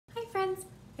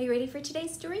Are you ready for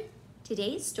today's story?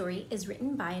 Today's story is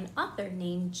written by an author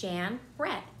named Jan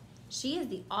Brett. She is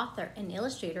the author and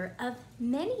illustrator of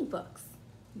many books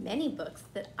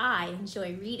that I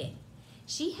enjoy reading.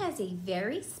 She has a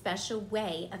very special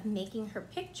way of making her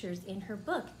pictures in her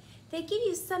book that give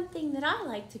you something that I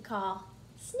like to call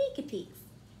sneak peeks.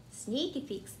 Sneak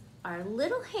peeks are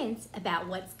little hints about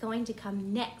what's going to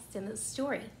come next in the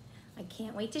story. I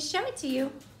can't wait to show it to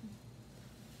you.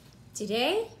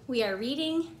 Today we are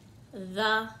reading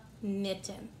The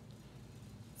Mitten.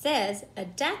 It says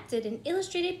adapted and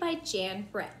illustrated by Jan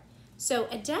Brett. So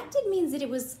adapted means that it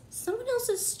was someone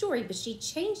else's story, but she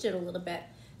changed it a little bit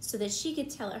so that she could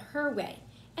tell it her way.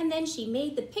 And then she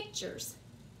made the pictures.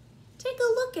 Take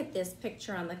a look at this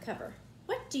picture on the cover.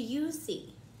 What do you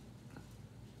see?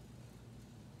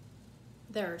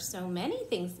 There are so many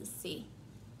things to see.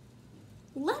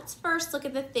 Let's first look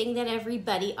at the thing that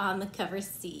everybody on the cover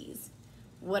sees.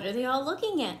 What are they all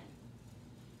looking at?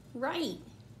 Right,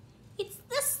 it's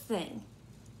this thing.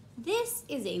 This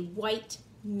is a white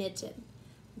mitten.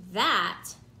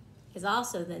 That is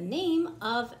also the name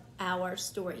of our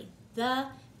story, The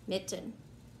Mitten.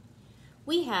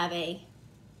 We have a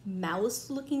mouse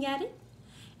looking at it,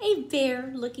 a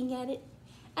bear looking at it,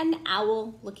 an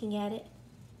owl looking at it,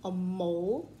 a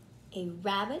mole, a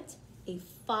rabbit, a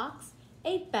fox,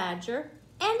 a badger,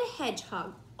 and a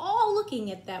hedgehog, all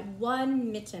looking at that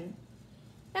one mitten.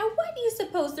 Now, why do you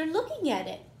suppose they're looking at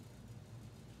it?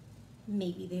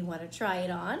 Maybe they want to try it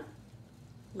on.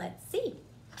 Let's see.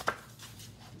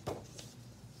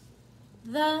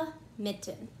 The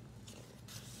Mitten.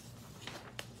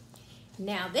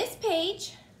 Now, this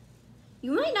page,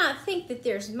 you might not think that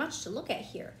there's much to look at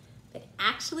here, but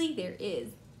actually there is.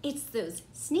 It's those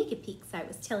sneaky peeks I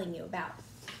was telling you about.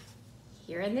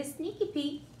 Here in this sneaky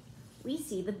peek, we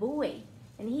see the boy,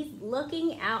 and he's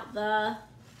looking out the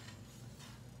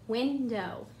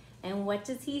window. And what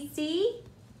does he see?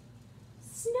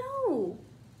 Snow.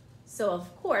 So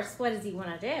of course, what does he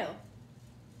want to do?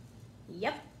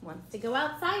 Yep, wants to go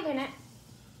outside in it.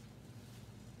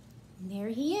 And there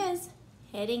he is,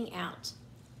 heading out.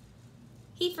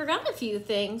 He forgot a few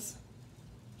things.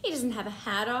 He doesn't have a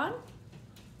hat on,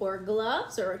 or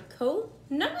gloves, or a coat,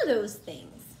 none of those things.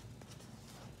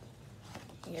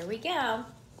 Here we go.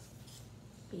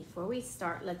 Before we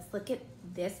start, let's look at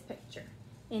this picture.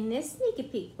 In this sneaky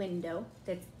peek window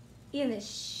that's in the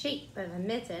shape of a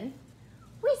mitten,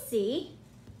 we see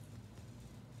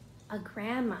a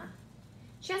grandma.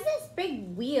 She has this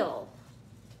big wheel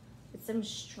with some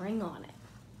string on it.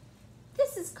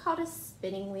 This is called a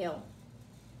spinning wheel.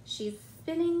 She's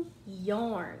spinning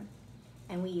yarn,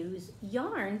 and we use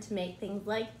yarn to make things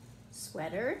like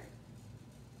sweater,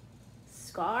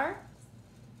 scarf,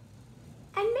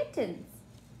 and mittens.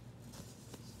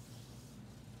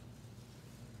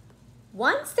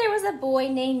 Once there was a boy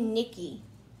named Nicky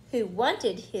who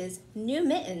wanted his new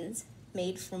mittens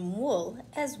made from wool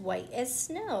as white as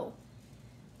snow.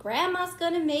 Grandma's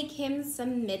gonna make him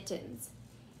some mittens,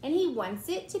 and he wants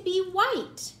it to be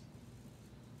white.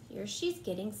 Here she's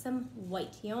getting some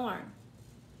white yarn.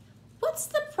 What's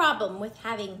the problem with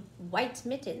having white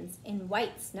mittens in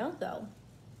white snow though?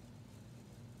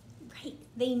 Right,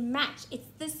 they match. It's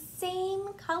the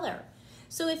same color.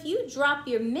 So if you drop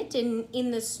your mitten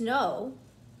in the snow,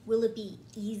 will it be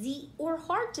easy or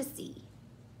hard to see?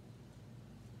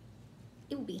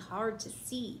 It will be hard to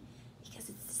see because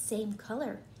it's the same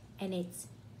color and it's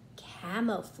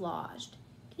camouflaged.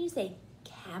 Can you say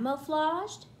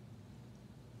camouflaged?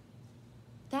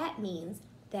 That means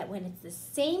that when it's the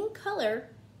same color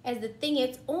as the thing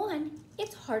it's on,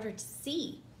 it's harder to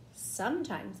see.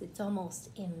 Sometimes it's almost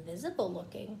invisible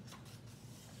looking.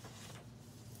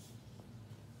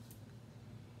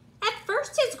 At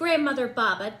first, his grandmother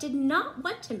Baba did not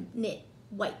want to knit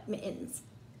white mittens.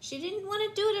 She didn't want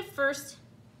to do it at first.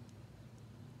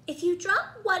 If you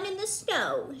drop one in the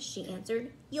snow, she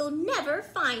answered, you'll never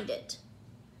find it.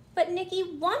 But Nicky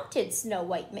wanted snow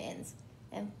white mittens,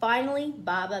 and finally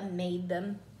Baba made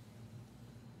them.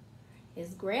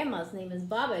 His grandma's name is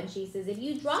Baba, and she says, if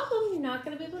you drop them, you're not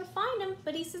going to be able to find them.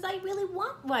 But he says, I really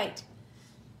want white.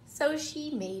 So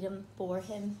she made them for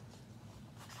him.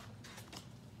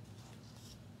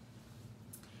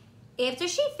 After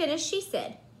she finished, she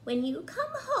said, when you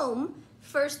come home,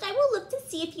 first I will look to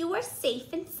see if you are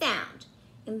safe and sound.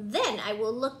 And then I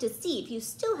will look to see if you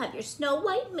still have your snow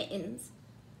white mittens.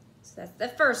 So that's the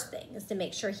first thing, is to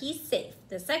make sure he's safe.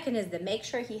 The second is to make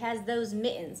sure he has those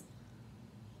mittens.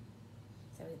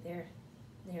 So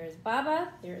there's Baba,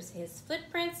 there's his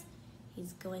footprints.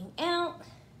 He's going out.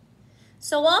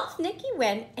 So off Nicky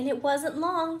went, and it wasn't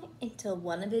long until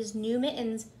one of his new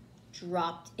mittens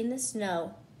dropped in the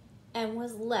snow and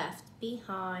was left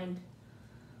behind.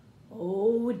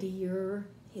 Oh dear,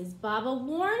 his Baba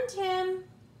warned him,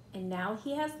 and now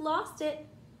he has lost it.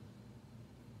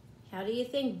 How do you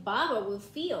think Baba will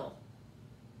feel?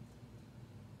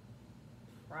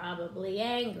 Probably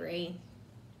angry.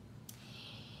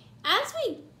 As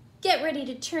we get ready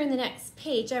to turn the next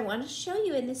page, I want to show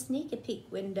you in the sneak a peek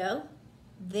window,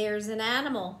 there's an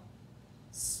animal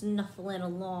snuffling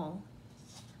along.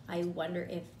 I wonder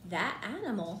if that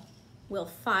animal will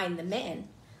find the mitten.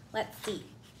 Let's see.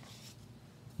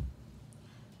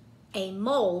 A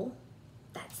mole,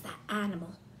 that's that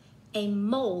animal. A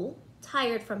mole,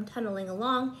 tired from tunneling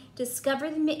along,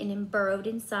 discovered the mitten and burrowed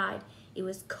inside. It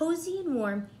was cozy and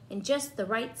warm and just the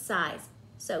right size,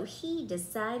 so he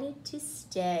decided to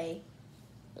stay.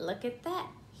 Look at that.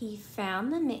 He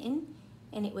found the mitten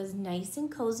and it was nice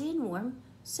and cozy and warm,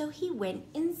 so he went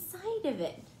inside of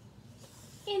it.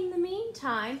 In the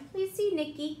meantime, we see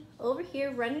Nicky over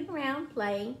here running around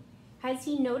playing. Has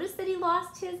he noticed that he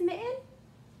lost his mitten?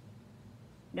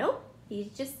 Nope, he's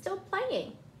just still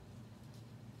playing.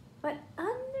 But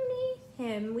underneath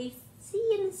him, we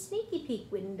see in the sneaky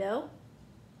peek window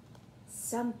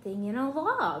something in a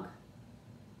log.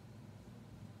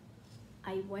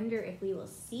 I wonder if we will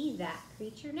see that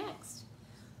creature next.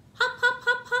 Hop, hop,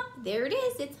 hop, hop. There it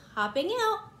is. It's hopping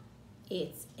out.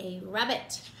 It's a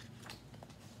rabbit.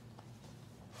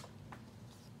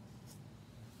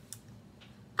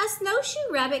 A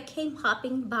snowshoe rabbit came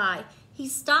hopping by. He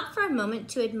stopped for a moment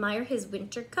to admire his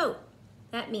winter coat.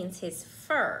 That means his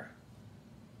fur.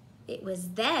 It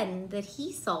was then that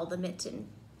he saw the mitten,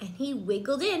 and he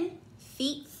wiggled in,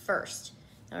 feet first.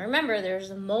 Now remember, there's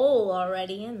a mole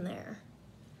already in there.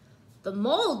 The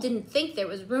mole didn't think there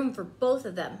was room for both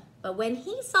of them, but when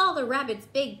he saw the rabbit's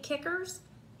big kickers,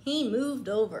 he moved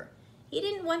over. He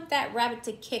didn't want that rabbit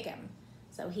to kick him,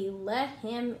 so he let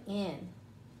him in.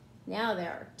 Now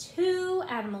there are two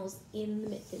animals in the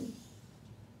mitten.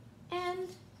 And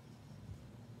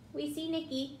we see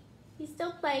Nicky. He's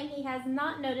still playing. He has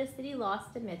not noticed that he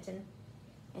lost a mitten.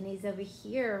 And he's over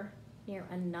here near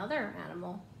another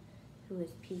animal who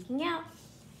is peeking out.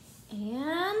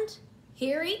 And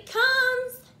here he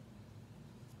comes.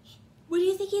 What do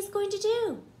you think he's going to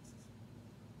do?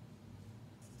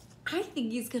 I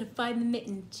think he's going to find the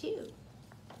mitten too.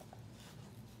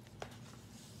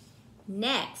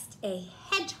 Next, a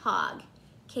hedgehog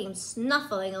came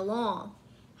snuffling along.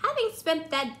 Having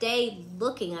spent that day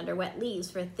looking under wet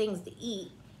leaves for things to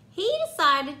eat, he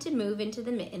decided to move into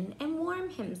the mitten and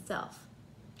warm himself.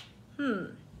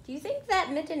 Do you think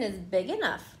that mitten is big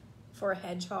enough for a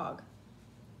hedgehog?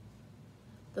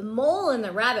 The mole and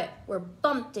the rabbit were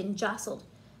bumped and jostled,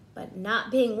 but not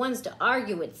being ones to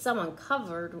argue with someone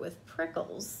covered with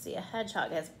prickles, see, a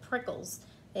hedgehog has prickles,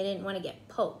 they didn't want to get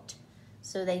poked,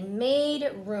 so they made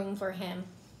room for him.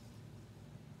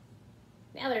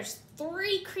 Now there's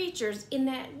three creatures in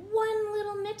that one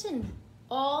little mitten,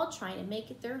 all trying to make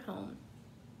it their home.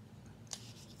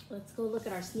 Let's go look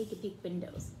at our sneaky peek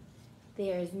windows.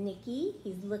 There's Nicky.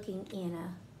 He's looking in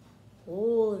a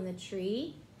hole in the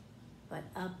tree. But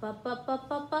up, up, up, up,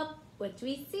 up, up, what do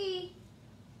we see?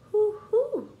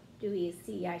 Whoo-hoo, do we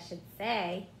see, I should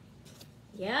say.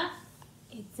 Yeah,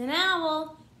 it's an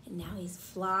owl. And now he's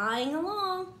flying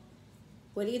along.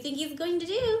 What do you think he's going to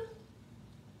do?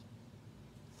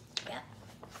 Yep,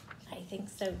 I think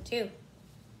so too.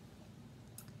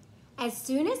 As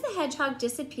soon as the hedgehog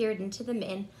disappeared into the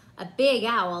mitten, a big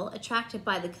owl, attracted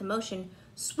by the commotion,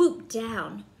 swooped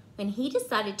down. When he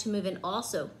decided to move in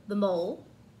also, the mole,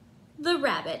 the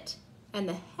rabbit, and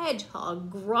the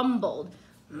hedgehog grumbled.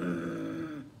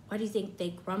 Why do you think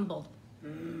they grumbled?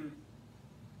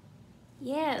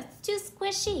 Yeah, it's too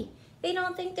squishy. They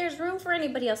don't think there's room for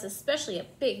anybody else, especially a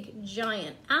big,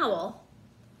 giant owl.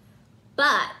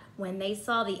 But when they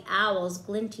saw the owl's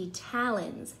glinty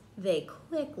talons, they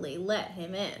quickly let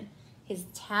him in. His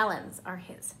talons are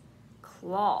his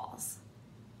claws.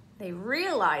 They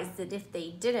realized that if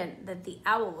they didn't, that the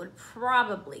owl would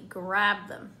probably grab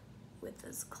them with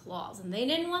his claws. And they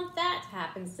didn't want that to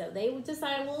happen, so they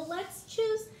decided, well, let's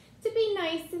choose to be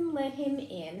nice and let him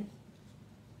in.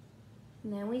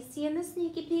 And then we see in the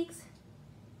sneaky peeks,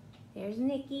 there's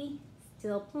Nicky,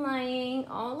 still playing.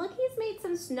 Oh, look, he's made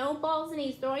some snowballs and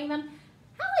he's throwing them.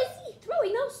 How is he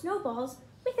throwing those snowballs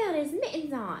without his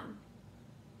mittens on?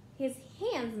 His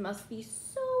hands must be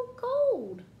so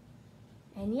cold.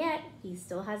 And yet, he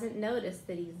still hasn't noticed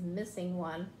that he's missing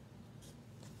one.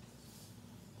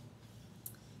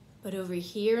 But over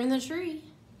here in the tree,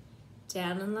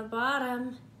 down in the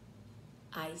bottom,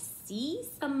 I see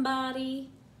somebody.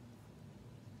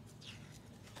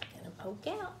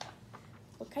 poke out.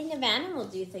 What kind of animal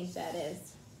do you think that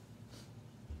is?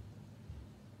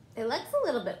 It looks a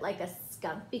little bit like a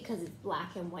skunk because it's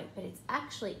black and white, but it's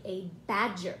actually a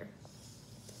badger.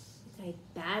 It's a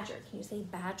badger. Can you say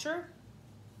badger?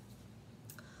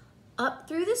 Up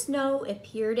through the snow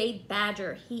appeared a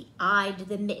badger. He eyed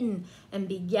the mitten and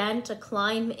began to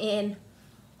climb in.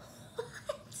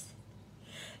 What?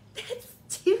 That's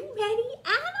too many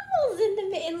animals in the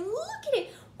mitten. Look at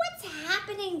it. What's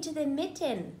happening to the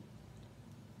mitten?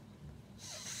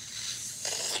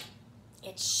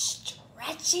 It's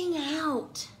stretching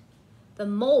out. The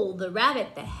mole, the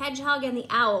rabbit, the hedgehog, and the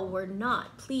owl were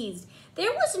not pleased.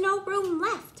 There was no room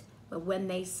left. But when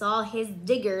they saw his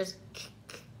diggers,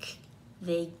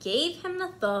 they gave him the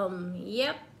thumb.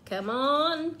 Yep, come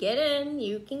on, get in,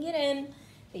 you can get in.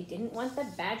 They didn't want the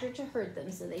badger to hurt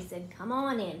them, so they said, come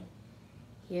on in.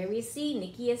 Here we see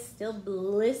Nicky is still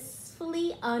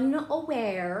blissfully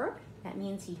unaware. That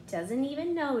means he doesn't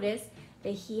even notice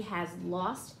that he has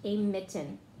lost a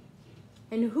mitten.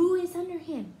 And who is under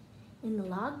him in the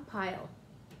log pile?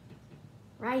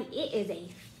 Right, it is a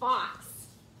fox.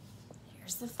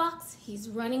 Here's the fox, he's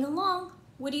running along.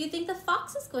 What do you think the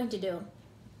fox is going to do?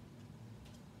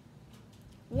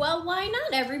 Well, why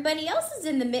not? Everybody else is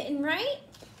in the mitten, right?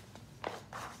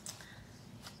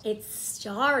 It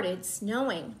started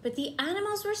snowing, but the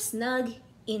animals were snug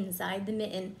inside the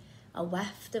mitten. A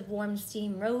waft of warm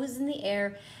steam rose in the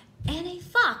air, and a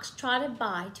fox trotted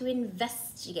by to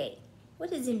investigate.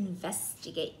 What is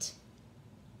investigate?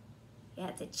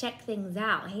 Yeah, to check things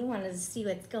out. He wanted to see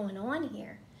what's going on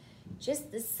here.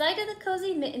 Just the sight of the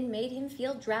cozy mitten made him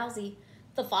feel drowsy.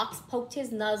 The fox poked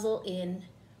his nozzle in.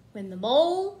 When the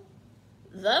mole,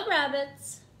 the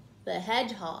rabbits, the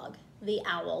hedgehog, the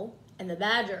owl, and the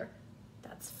badger,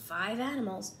 that's 5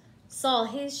 animals, saw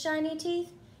his shiny teeth,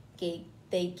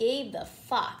 they gave the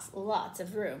fox lots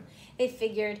of room. They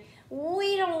figured,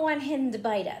 we don't want him to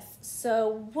bite us,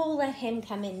 so we'll let him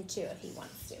come in too if he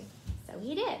wants to. So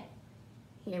he did.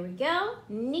 Here we go.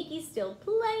 Nicky's still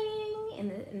playing,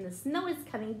 and the snow is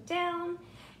coming down.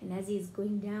 And as he's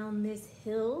going down this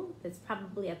hill that's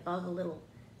probably above a little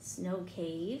snow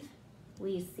cave,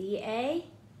 we see a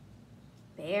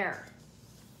bear.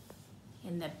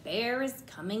 And the bear is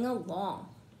coming along.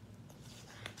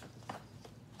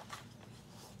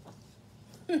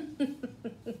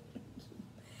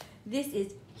 This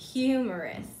is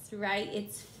humorous, right?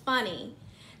 It's funny.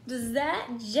 Does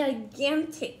that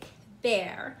gigantic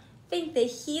bear think that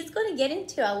he's going to get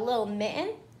into a little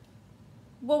mitten?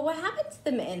 Well, what happened to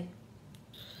the mitten?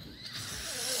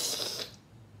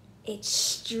 It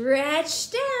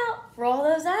stretched out for all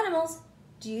those animals.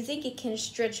 Do you think it can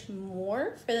stretch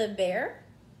more for the bear?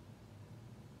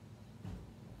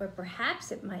 Or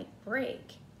perhaps it might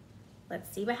break.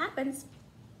 Let's see what happens.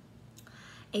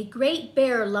 A great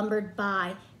bear lumbered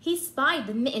by. He spied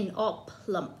the mitten all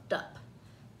plumped up.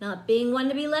 Not being one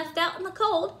to be left out in the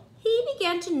cold, he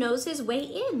began to nose his way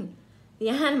in. The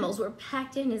animals were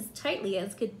packed in as tightly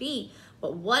as could be,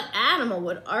 but what animal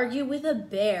would argue with a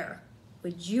bear?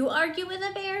 Would you argue with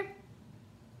a bear?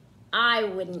 I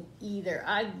wouldn't either.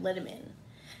 I'd let him in.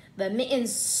 The mitten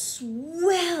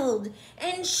swelled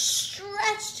and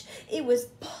stretched. It was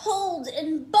pulled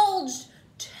and bulged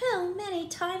too many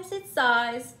times its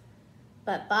size.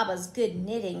 But Baba's good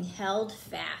knitting held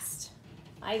fast.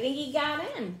 I think he got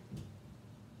in.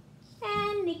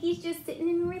 And Nicky's just sitting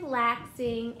and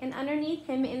relaxing, and underneath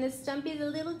him in the stump is a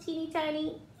little teeny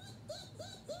tiny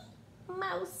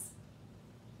mouse.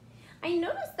 I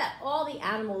noticed that all the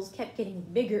animals kept getting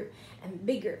bigger and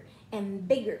bigger and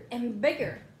bigger and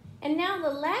bigger. And now the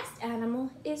last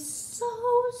animal is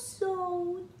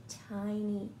so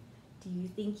tiny. Do you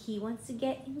think he wants to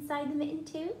get inside the mitten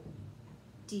too?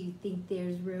 Do you think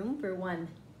there's room for one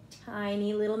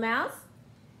tiny little mouse?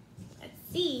 Let's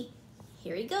see.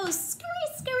 Here he goes. Scurry,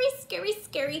 scurry, scurry,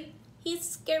 scurry. He's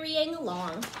scurrying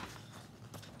along.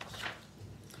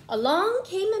 Along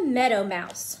came a meadow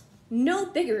mouse, no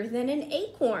bigger than an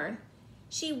acorn.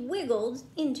 She wiggled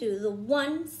into the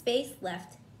one space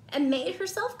left and made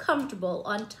herself comfortable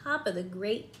on top of the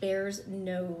great bear's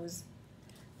nose.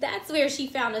 That's where she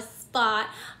found a spot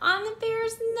on the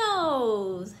bear's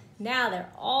nose. Now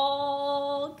they're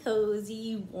all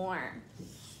cozy warm.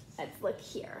 Let's look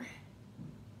here.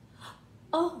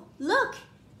 Oh, look!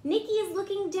 Nicky is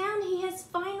looking down. He has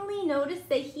finally noticed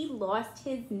that he lost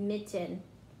his mitten.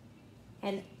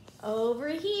 And over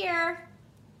here,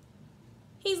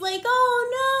 he's like, oh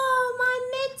no, my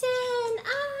mitten!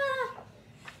 Ah!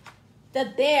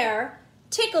 The bear,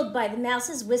 tickled by the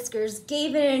mouse's whiskers,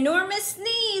 gave an enormous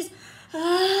sneeze.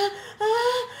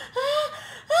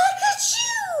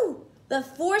 Achoo! The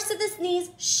force of the sneeze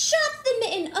shot the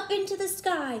mitten up into the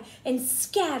sky and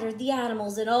scattered the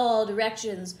animals in all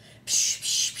directions. Psh,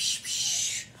 psh, psh,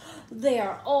 psh. They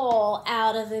are all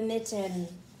out of the mitten.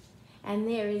 And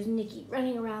there is Nicky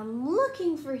running around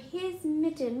looking for his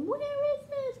mitten. Where is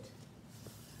it?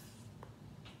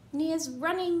 And he is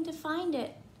running to find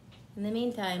it. In the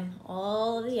meantime,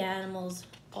 all of the animals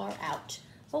are out.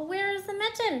 But where is the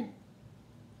mitten?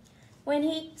 When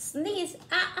he sneezed,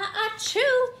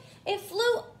 achoo, it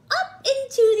flew up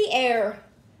into the air.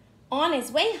 On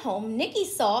his way home, Nicky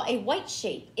saw a white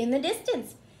shape in the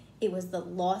distance. It was the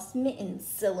lost mitten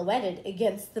silhouetted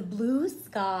against the blue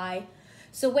sky.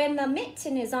 So when the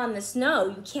mitten is on the snow,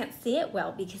 you can't see it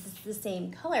well because it's the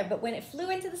same color. But when it flew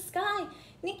into the sky,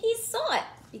 Nicky saw it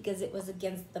because it was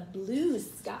against the blue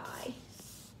sky.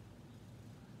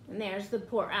 And there's the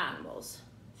poor animals,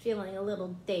 feeling a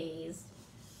little dazed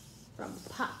from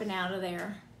popping out of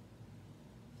there.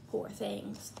 Poor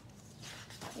things.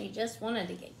 They just wanted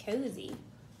to get cozy.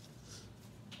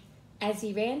 As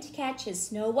he ran to catch his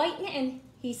snow white mitten,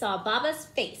 he saw Baba's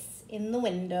face in the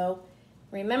window.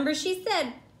 Remember, she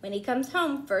said, when he comes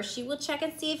home, first she will check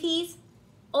and see if he's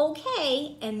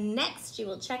okay, and next she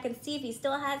will check and see if he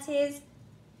still has his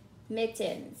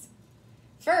mittens.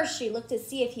 First, she looked to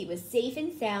see if he was safe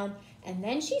and sound, and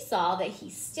then she saw that he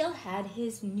still had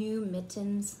his new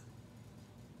mittens.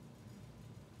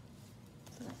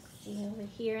 Let's see over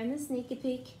here in the sneaky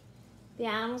peek. The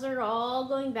animals are all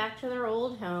going back to their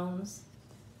old homes,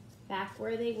 back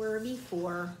where they were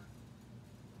before.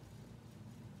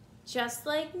 Just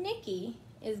like Nicky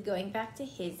is going back to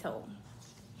his home.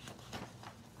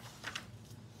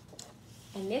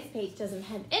 And this page doesn't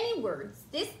have any words.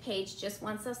 This page just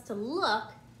wants us to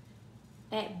look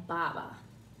at Baba.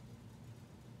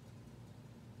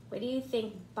 What do you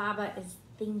think Baba is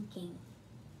thinking?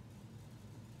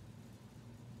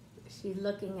 She's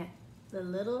looking at the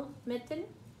little mitten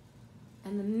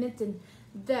and the mitten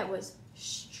that was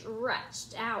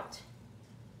stretched out.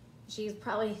 She's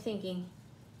probably thinking,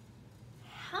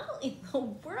 how in the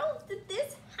world did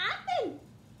this happen?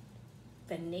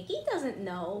 But Nicky doesn't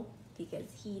know because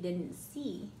he didn't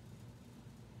see.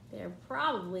 They're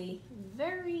probably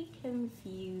very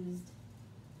confused.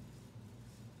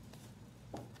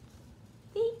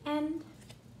 The end.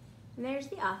 And there's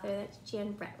the author, that's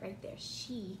Jan Brett right there.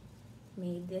 She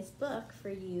made this book for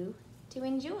you to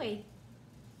enjoy.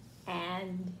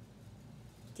 And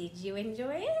did you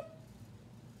enjoy it?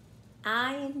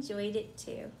 I enjoyed it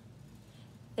too.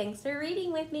 Thanks for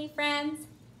reading with me, friends.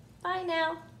 Bye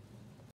now.